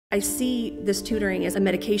I see this tutoring as a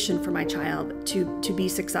medication for my child to be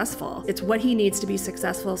successful. It's what he needs to be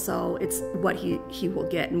successful, so it's what he will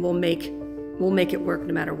get, and we'll make it work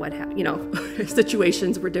no matter what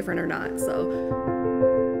situations were different or not. So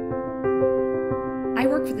I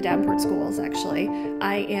work for the Davenport schools, actually.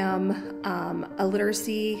 I am a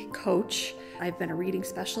literacy coach. I've been a reading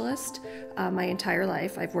specialist my entire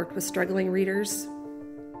life. I've worked with struggling readers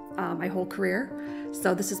my whole career.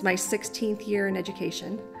 So this is my 16th year in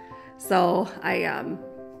education. So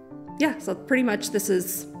so pretty much this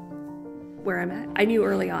is where I'm at. I knew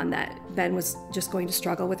early on that Ben was just going to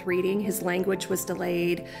struggle with reading. His language was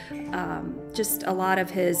delayed. Just a lot of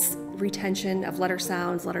his retention of letter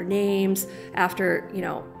sounds, letter names, after,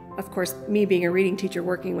 of course, me being a reading teacher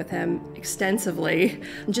working with him extensively,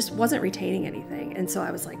 just wasn't retaining anything. And so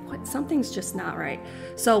I was like, what? Something's just not right.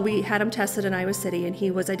 So we had him tested in Iowa City, and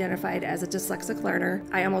he was identified as a dyslexic learner.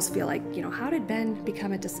 I almost feel like, how did Ben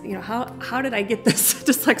become how did I get this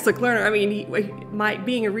dyslexic learner? I mean,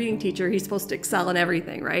 being a reading teacher, he's supposed to excel in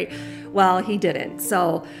everything, right? Well, he didn't.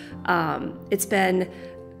 So it's been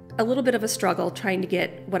a little bit of a struggle trying to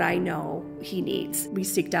get what I know he needs. We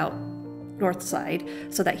seeked out North Side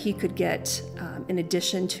so that he could get in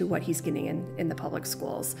addition to what he's getting in the public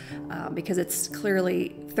schools, because it's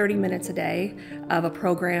clearly 30 minutes a day of a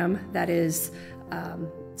program that is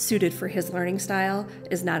suited for his learning style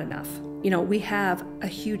is not enough. We have a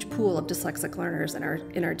huge pool of dyslexic learners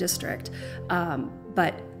in our district,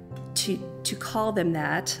 but to call them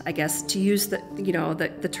that, I guess, to use the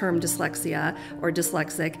term dyslexia or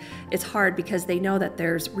dyslexic, it's hard because they know that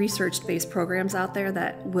there's research-based programs out there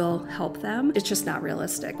that will help them. It's just not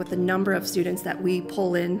realistic. With the number of students that we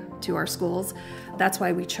pull in to our schools, that's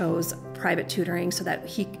why we chose private tutoring, so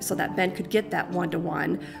that Ben could get that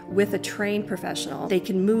one-to-one with a trained professional. They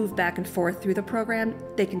can move back and forth through the program.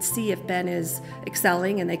 They can see if Ben is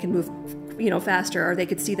excelling, and they can move faster, or they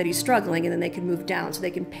could see that he's struggling, and then they can move down, so they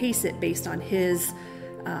can pace it based on his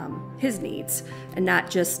needs and not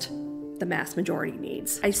just the mass majority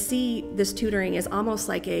needs. I see this tutoring as almost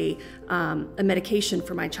like a medication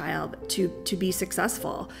for my child to be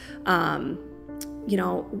successful.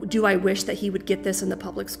 Do I wish that he would get this in the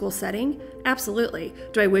public school setting? Absolutely.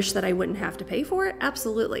 Do I wish that I wouldn't have to pay for it?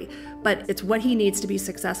 Absolutely. But it's what he needs to be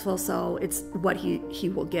successful, so it's what he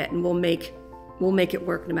will get, and we'll make it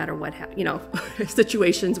work no matter what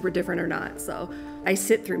situations were different or not. So I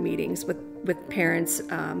sit through meetings with parents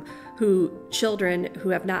children who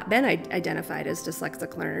have not been identified as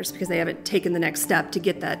dyslexic learners because they haven't taken the next step to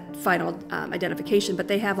get that final identification, but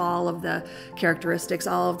they have all of the characteristics,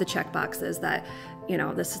 all of the check boxes that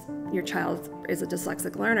your child is a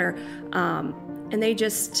dyslexic learner, and they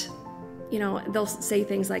just they'll say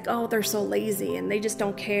things like, oh, they're so lazy and they just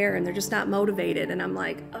don't care and they're just not motivated. And I'm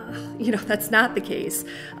like, that's not the case.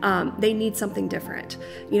 They need something different.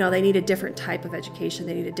 They need a different type of education.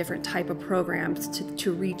 They need a different type of programs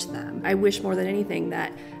to reach them. I wish more than anything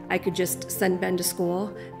that I could just send Ben to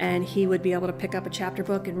school and he would be able to pick up a chapter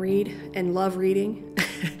book and read and love reading.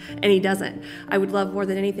 And he doesn't. I would love more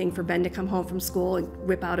than anything for Ben to come home from school and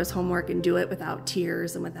whip out his homework and do it without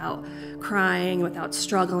tears and without crying, without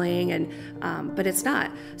struggling, but it's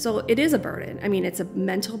not. So it is a burden. I mean, it's a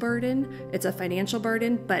mental burden, it's a financial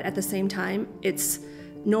burden, but at the same time, it's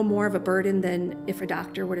no more of a burden than if a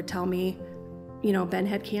doctor were to tell me, Ben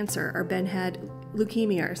had cancer or Ben had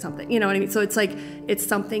leukemia or something. You know what I mean? So it's like, it's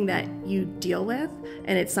something that you deal with,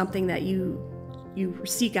 and it's something that you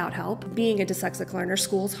seek out help. Being a dyslexic learner,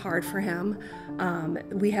 school's hard for him.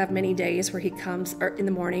 We have many days where he comes in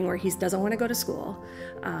the morning where he doesn't want to go to school.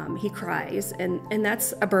 He cries, and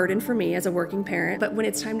that's a burden for me as a working parent. But when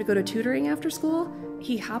it's time to go to tutoring after school,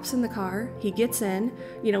 he hops in the car, he gets in.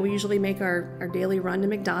 We usually make our daily run to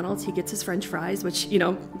McDonald's. He gets his French fries, which,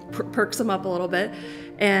 perks him up a little bit.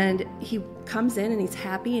 And he comes in and he's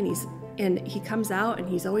happy, and he comes out and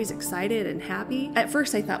he's always excited and happy. At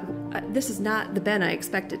first I thought, this is not the Ben I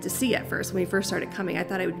expected to see at first. When he first started coming, I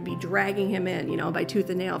thought I would be dragging him in, by tooth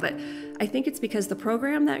and nail. But I think it's because the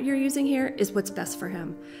program that you're using here is what's best for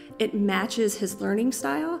him. It matches his learning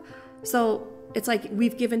style. So it's like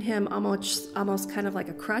we've given him almost kind of like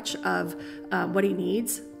a crutch of what he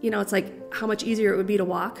needs. It's like how much easier it would be to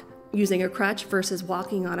walk using a crutch versus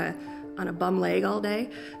walking on a bum leg all day.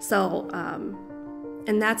 So,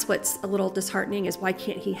 and that's what's a little disheartening, is why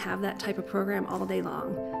can't he have that type of program all day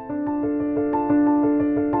long?